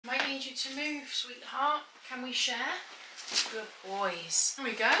need you to move, sweetheart. Can we share? Good boys. There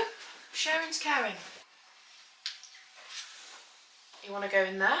we go. Sharing's caring. You want to go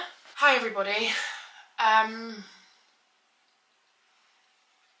in there? Hi everybody.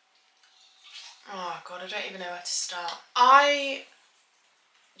 Oh God, I don't even know where to start. I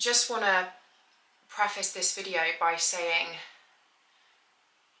just want to preface this video by saying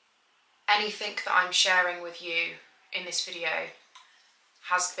anything that I'm sharing with you in this video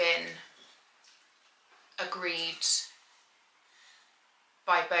has been agreed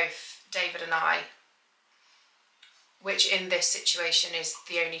by both David and I, which in this situation is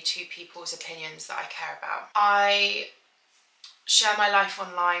the only two people's opinions that I care about. I share my life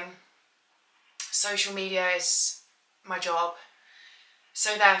online. Social media is my job.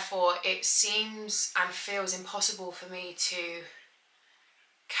 So therefore it seems and feels impossible for me to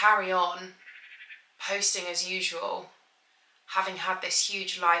carry on posting as usual, having had this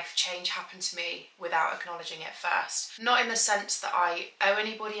huge life change happen to me without acknowledging it first. Not in the sense that I owe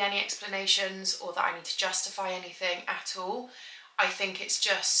anybody any explanations or that I need to justify anything at all. I think it's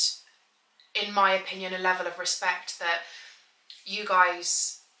just, in my opinion, a level of respect that you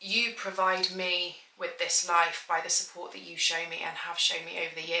guys, you provide me with this life by the support that you show me and have shown me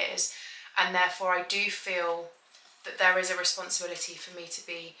over the years. And therefore I do feel that there is a responsibility for me to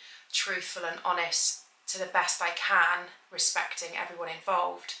be truthful and honest to the best I can, respecting everyone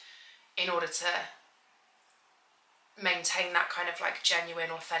involved, in order to maintain that kind of like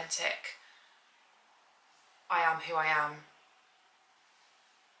genuine, authentic, I am who I am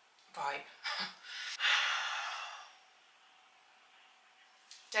vibe.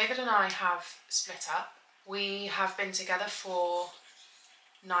 David and I have split up. We have been together for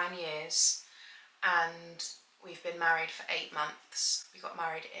 9 years and we've been married for 8 months. We got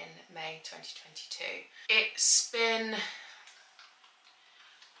married in May 2022. It's been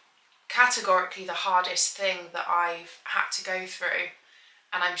categorically the hardest thing that I've had to go through,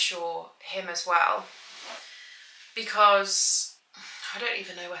 and I'm sure him as well, because I don't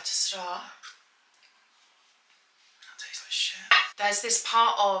even know where to start. That tastes like shit. There's this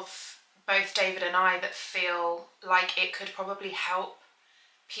part of both David and I that feel like it could probably help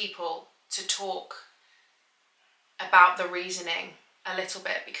people to talk about the reasoning a little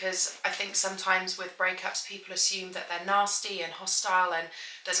bit, because I think sometimes with breakups people assume that they're nasty and hostile and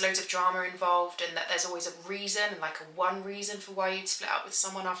there's loads of drama involved and that there's always a reason, and like a one reason for why you'd split up with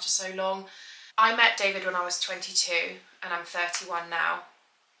someone after so long. I met David when I was 22 and I'm 31 now.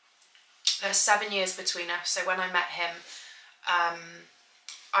 There's 7 years between us, so when I met him,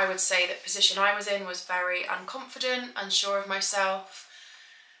 I would say that position I was in was very unconfident, unsure of myself,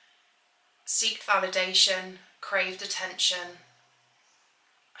 seeked validation, craved attention,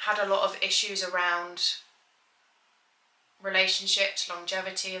 had a lot of issues around relationships,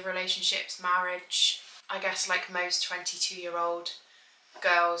 longevity of relationships, marriage. I guess like most 22-year-old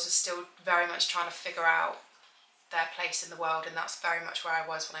girls are still very much trying to figure out their place in the world, and that's very much where I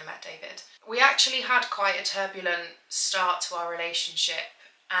was when I met David. We actually had quite a turbulent start to our relationship,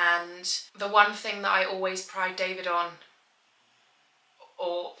 and the one thing that I always pride David on,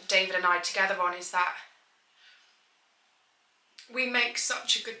 or David and I together on, is that we make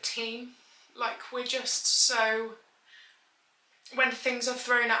such a good team. Like, we're just so, when things are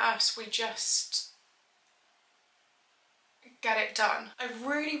thrown at us, we just get it done. I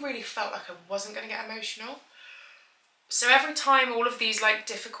really felt like I wasn't going to get emotional. So every time all of these like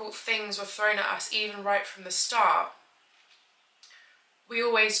difficult things were thrown at us, even right from the start, we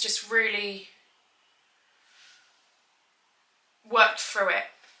always just really worked through it,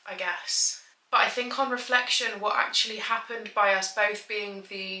 I guess. But I think on reflection, what actually happened by us both being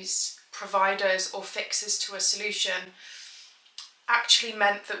these providers or fixers to a solution actually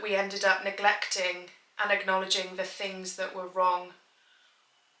meant that we ended up neglecting and acknowledging the things that were wrong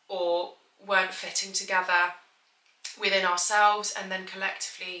or weren't fitting together within ourselves and then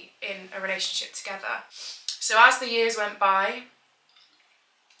collectively in a relationship together. So as the years went by,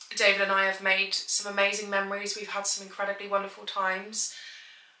 David and I have made some amazing memories. We've had some incredibly wonderful times.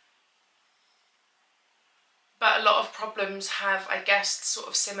 But a lot of problems have, I guess, sort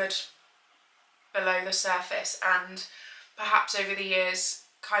of simmered below the surface, and perhaps over the years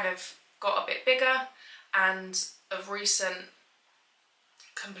kind of got a bit bigger, and of recent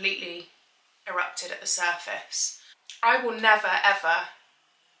completely erupted at the surface. I will never ever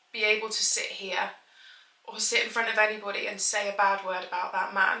be able to sit here or sit in front of anybody and say a bad word about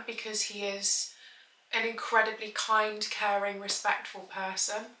that man, because he is an incredibly kind, caring, respectful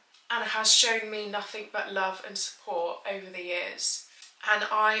person and has shown me nothing but love and support over the years. And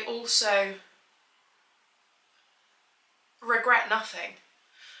I also regret nothing.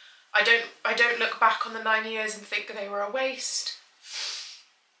 I don't look back on the 9 years and think they were a waste.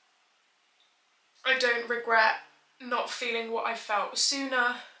 I don't regret not feeling what I felt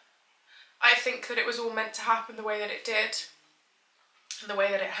sooner. I think that it was all meant to happen the way that it did, and the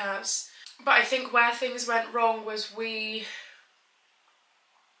way that it has. But I think where things went wrong was we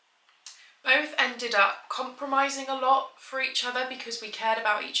both ended up compromising a lot for each other because we cared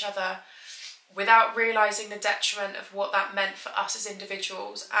about each other without realising the detriment of what that meant for us as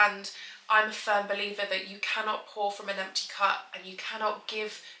individuals. And I'm a firm believer that you cannot pour from an empty cup, and you cannot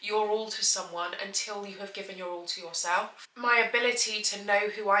give your all to someone until you have given your all to yourself. My ability to know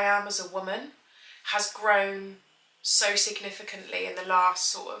who I am as a woman has grown so significantly in the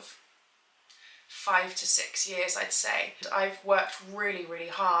last sort of 5 to 6 years, I'd say. I've worked really, really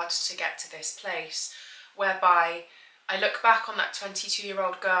hard to get to this place whereby I look back on that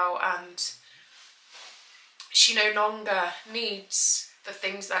 22-year-old girl and she no longer needs the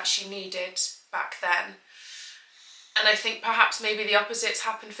things that she needed back then. And I think perhaps maybe the opposite's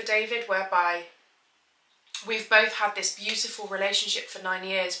happened for David, whereby we've both had this beautiful relationship for 9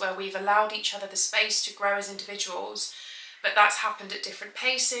 years where we've allowed each other the space to grow as individuals, but that's happened at different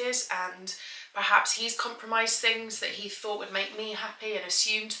paces, and perhaps he's compromised things that he thought would make me happy and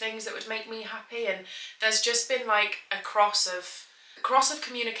assumed things that would make me happy, and there's just been like a cross of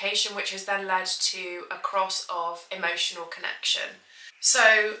communication, which has then led to a cross of emotional connection.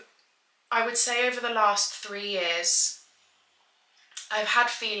 So I would say over the last 3 years, I've had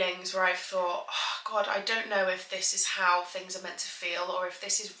feelings where I've thought, oh God, I don't know if this is how things are meant to feel, or if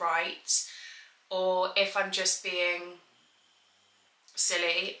this is right, or if I'm just being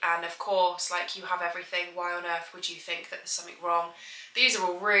silly. And of course, like, you have everything, why on earth would you think that there's something wrong? These are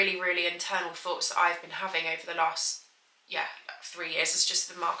all really, really internal thoughts that I've been having over the last, 3 years. It's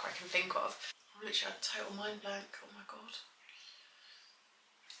just the marker I can think of. I'm literally had a total mind blank, oh my God.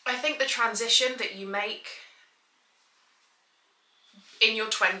 I think the transition that you make in your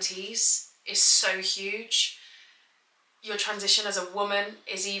 20s is so huge. Your transition as a woman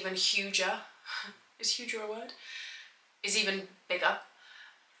is even huger. Is huger a word? Is even bigger.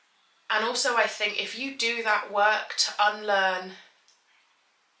 And also I think if you do that work to unlearn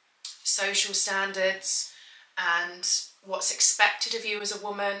social standards and what's expected of you as a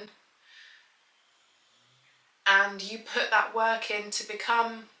woman, and you put that work in to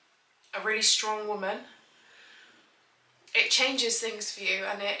become a really strong woman, it changes things for you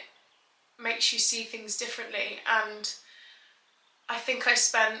and it makes you see things differently. And I think I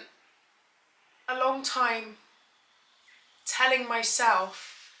spent a long time telling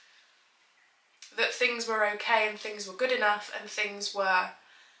myself that things were okay and things were good enough and things were,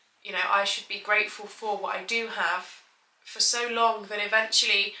 you know, I should be grateful for what I do have for so long, that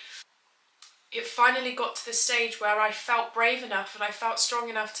eventually it finally got to the stage where I felt brave enough and I felt strong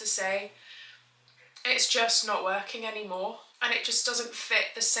enough to say, it's just not working anymore, and it just doesn't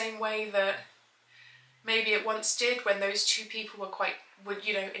fit the same way that maybe it once did, when those two people were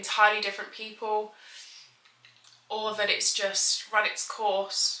entirely different people, or that it's just run its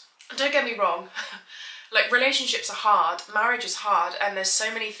course. And don't get me wrong, like, relationships are hard, marriage is hard, and there's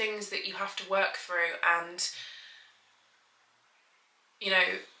so many things that you have to work through. And you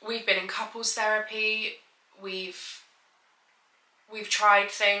know, we've been in couples therapy, we've tried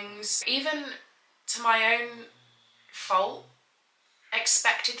things, even to my own fault,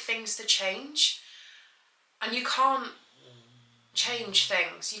 expected things to change. And you can't change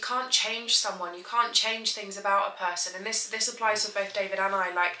things, you can't change someone, you can't change things about a person. And this applies to both David and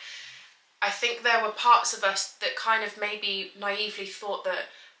I. Like, I think there were parts of us that kind of maybe naively thought that,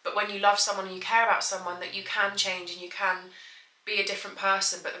 but when you love someone and you care about someone, that you can change and you can be a different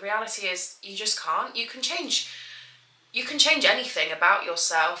person. But the reality is you just can't. You can change anything about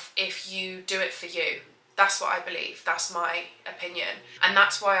yourself if you do it for you. That's what I believe, that's my opinion. And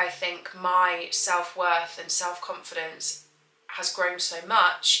that's why I think my self-worth and self-confidence has grown so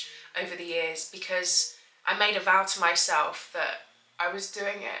much over the years, because I made a vow to myself that I was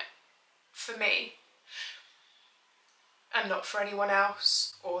doing it for me and not for anyone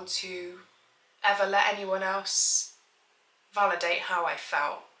else, or to ever let anyone else validate how I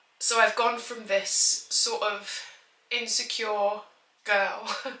felt. So I've gone from this sort of insecure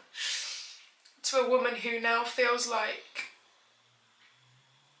girl to a woman who now feels like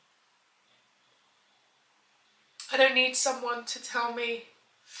I don't need someone to tell me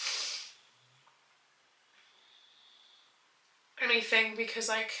anything, because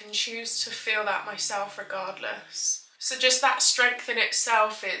I can choose to feel that myself regardless. So just that strength in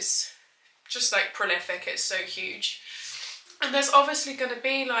itself is just like prolific, it's so huge. And there's obviously going to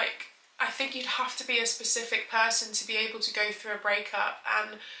be like I think you'd have to be a specific person to be able to go through a breakup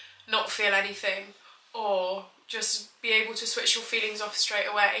and not feel anything, or just be able to switch your feelings off straight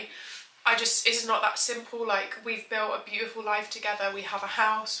away. It's not that simple. Like, we've built a beautiful life together, we have a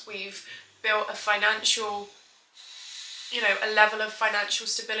house, we've built a financial, you know, a level of financial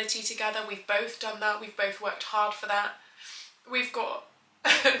stability together. We've both done that, we've both worked hard for that. We've got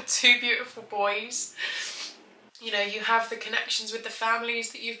 2 beautiful boys. You know, you have the connections with the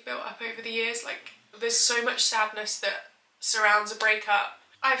families that you've built up over the years. Like, there's so much sadness that surrounds a breakup.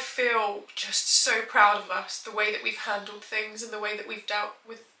 I feel just so proud of us, the way that we've handled things and the way that we've dealt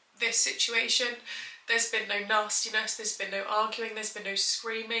with this situation. There's been no nastiness, there's been no arguing, there's been no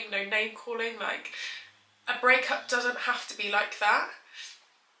screaming, no name calling. Like, a breakup doesn't have to be like that.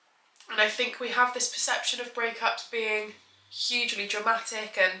 And I think we have this perception of breakups being hugely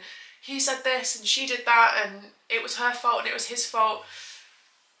dramatic, and he said this and she did that and it was her fault and it was his fault.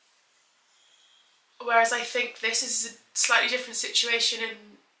 Whereas I think this is a slightly different situation in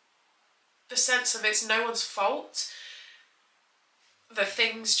the sense of it's no one's fault. The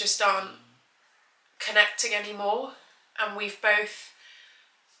things just aren't connecting anymore, and we've both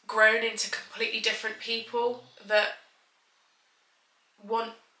grown into completely different people that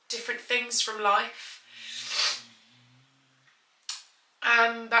want different things from life.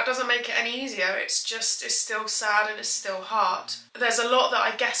 And that doesn't make it any easier. It's still sad and it's still hard. There's a lot that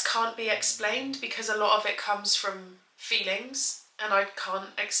I guess can't be explained because a lot of it comes from feelings, and I can't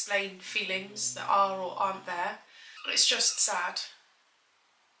explain feelings that are or aren't there. It's just sad,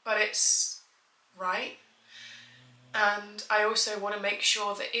 but it's right. And I also want to make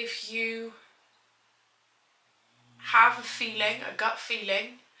sure that if you have a feeling, a gut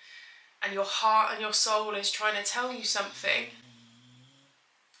feeling, and your heart and your soul is trying to tell you something,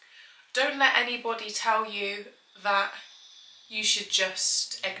 don't let anybody tell you that you should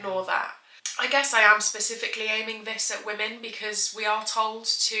just ignore that. I guess I am specifically aiming this at women because we are told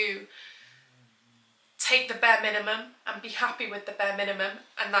to take the bare minimum and be happy with the bare minimum,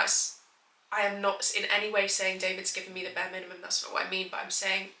 and I am not in any way saying David's given me the bare minimum, that's not what I mean, but I'm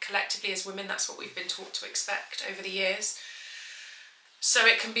saying collectively as women that's what we've been taught to expect over the years. So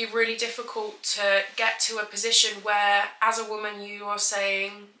it can be really difficult to get to a position where as a woman you are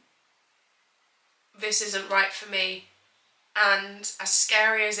saying, this isn't right for me, and as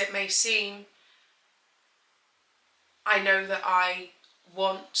scary as it may seem, I know that I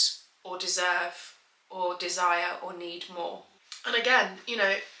want or deserve or desire or need more. And again, you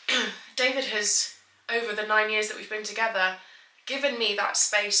know, David has, over the 9 years that we've been together, given me that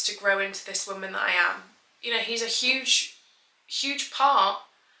space to grow into this woman that I am. You know, he's a huge, huge part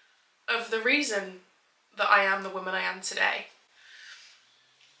of the reason that I am the woman I am today.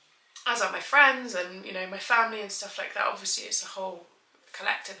 As are my friends and, you know, my family and stuff like that. Obviously it's a whole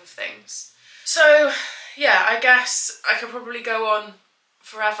collective of things. So yeah, I guess I could probably go on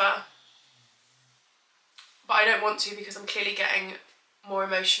forever, but I don't want to because I'm clearly getting more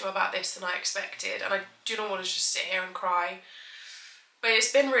emotional about this than I expected, and I do not want to just sit here and cry. But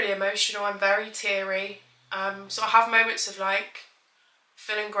it's been really emotional, I'm very teary, so I have moments of like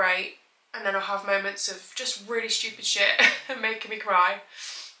feeling great, and then I'll have moments of just really stupid shit making me cry.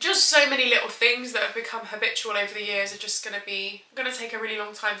 Just so many little things that have become habitual over the years are just going to take a really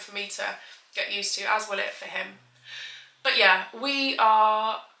long time for me to get used to, as will it for him. But yeah, we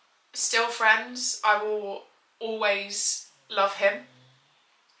are still friends. I will always love him.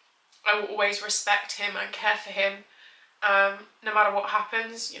 I will always respect him and care for him, no matter what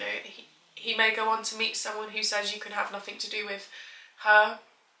happens. You know, he may go on to meet someone who says you can have nothing to do with her.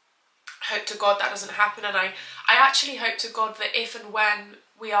 Hope to God that doesn't happen, and I actually hope to God that if and when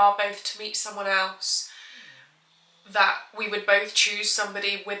we are both to meet someone else, that we would both choose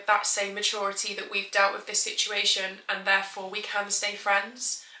somebody with that same maturity that we've dealt with this situation, and therefore we can stay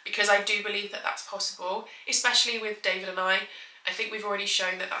friends, because I do believe that that's possible, especially with David and I. I think we've already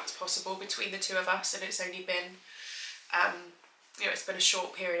shown that that's possible between the two of us, and it's only been, you know, it's been a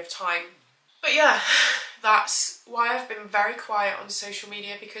short period of time. But yeah, that's why I've been very quiet on social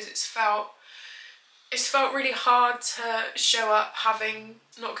media, because it's felt really hard to show up having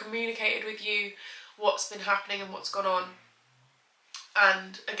not communicated with you what's been happening and what's gone on.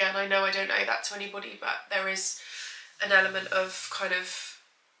 And again, I know I don't owe that to anybody, but there is an element of kind of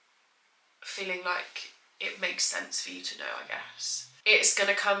feeling like it makes sense for you to know, I guess. It's going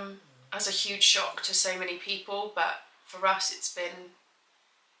to come as a huge shock to so many people, but for us it's been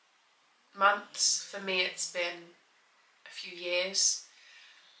months. For me it's been a few years.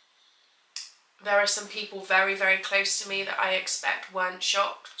 There are some people very, very close to me that I expect weren't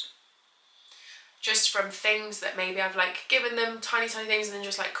shocked. just from things that maybe I've like given them, tiny things, and then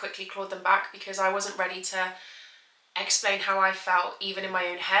just like quickly clawed them back because I wasn't ready to explain how I felt even in my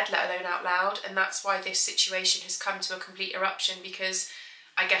own head, let alone out loud. And that's why this situation has come to a complete eruption, because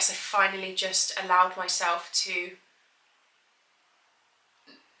I guess I finally just allowed myself to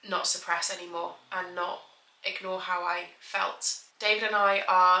not suppress anymore and not ignore how I felt. David and I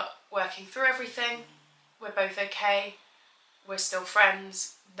are working through everything. We're both okay. We're still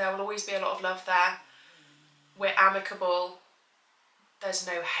friends. There will always be a lot of love there. We're amicable. There's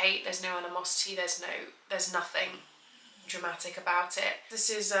no hate, there's no animosity, there's nothing dramatic about it. This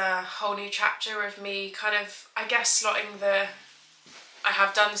is a whole new chapter of me kind of, I guess, I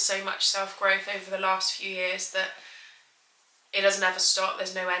have done so much self-growth over the last few years that it doesn't ever stop.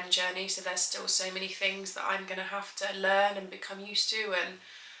 There's no end journey, so there's still so many things that I'm going to have to learn and become used to. And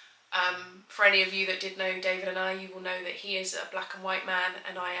for any of you that did know David and I, you will know that he is a black and white man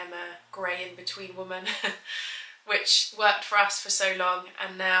and I am a grey in between woman, which worked for us for so long.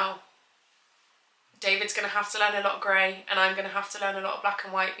 And now David's going to have to learn a lot of grey and I'm going to have to learn a lot of black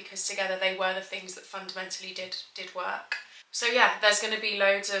and white, because together they were the things that fundamentally did work. So yeah, there's going to be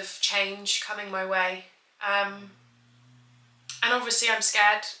loads of change coming my way. And obviously I'm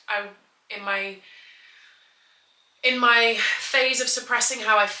scared. In my phase of suppressing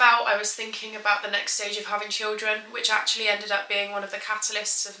how I felt, I was thinking about the next stage of having children, which actually ended up being one of the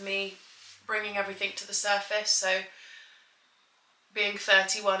catalysts of me bringing everything to the surface. So being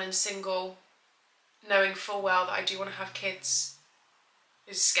 31 and single, knowing full well that I do want to have kids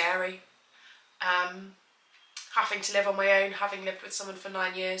is scary. Having to live on my own, having lived with someone for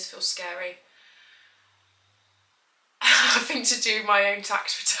 9 years, feels scary. Having to do my own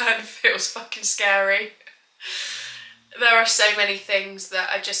tax return feels fucking scary. There are so many things that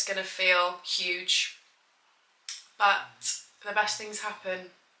are just going to feel huge. But the best things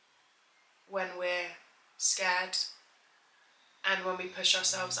happen when we're scared and when we push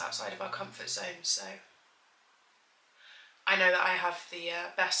ourselves outside of our comfort zone. So I know that I have the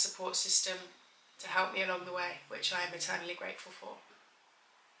best support system to help me along the way, which I am eternally grateful for.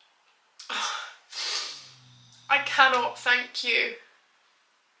 I cannot thank you.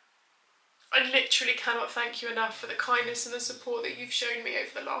 I literally cannot thank you enough for the kindness and the support that you've shown me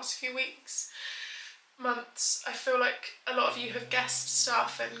over the last few weeks, months. I feel like a lot of you have guessed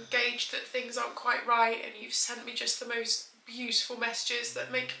stuff and gauged that things aren't quite right, and you've sent me just the most beautiful messages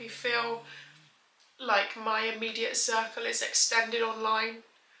that make me feel like my immediate circle is extended online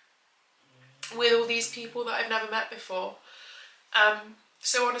with all these people that I've never met before.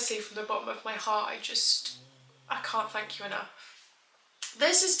 So honestly, from the bottom of my heart, I can't thank you enough.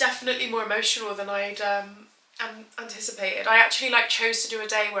 This is definitely more emotional than I'd anticipated. I actually chose to do a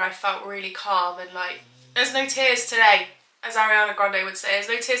day where I felt really calm and there's no tears today, as Ariana Grande would say. There's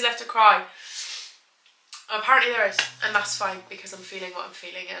no tears left to cry. Apparently there is, and that's fine because I'm feeling what I'm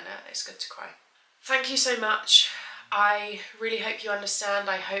feeling, and it's good to cry. Thank you so much. I really hope you understand.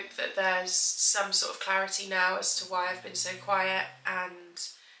 I hope that there's some sort of clarity now as to why I've been so quiet, and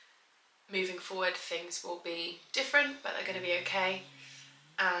moving forward things will be different, but they're going to be okay.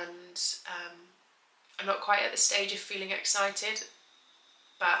 And I'm not quite at the stage of feeling excited,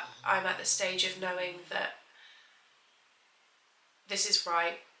 but I'm at the stage of knowing that this is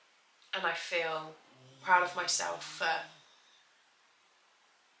right, and I feel proud of myself for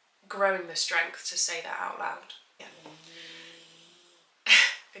growing the strength to say that out loud. Yeah.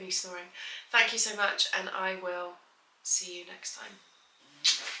 Finish snoring. Thank you so much, and I will see you next time.